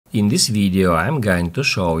In this video, I'm going to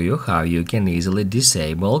show you how you can easily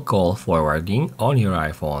disable call forwarding on your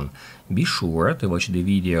iPhone. Be sure to watch the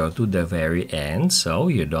video to the very end so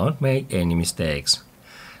you don't make any mistakes.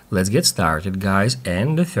 Let's get started, guys,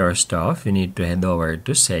 and first off, you need to head over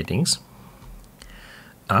to Settings.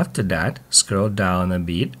 After that, scroll down a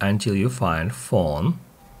bit until you find Phone.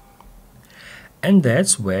 And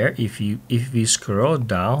that's where if we scroll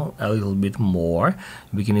down a little bit more,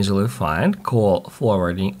 we can easily find call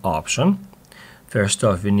forwarding option. First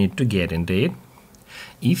off, we need to get into it.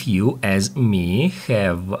 If you, as me,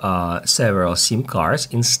 have several SIM cards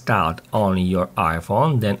installed on your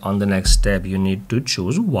iPhone, then on the next step you need to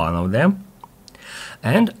choose one of them.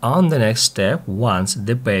 And on the next step, once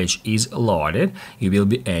the page is loaded, you will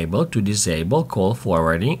be able to disable call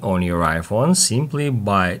forwarding on your iPhone simply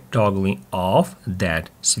by toggling off that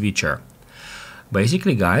switcher.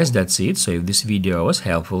 Basically, guys, that's it. So if this video was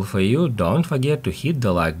helpful for you, don't forget to hit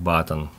the like button.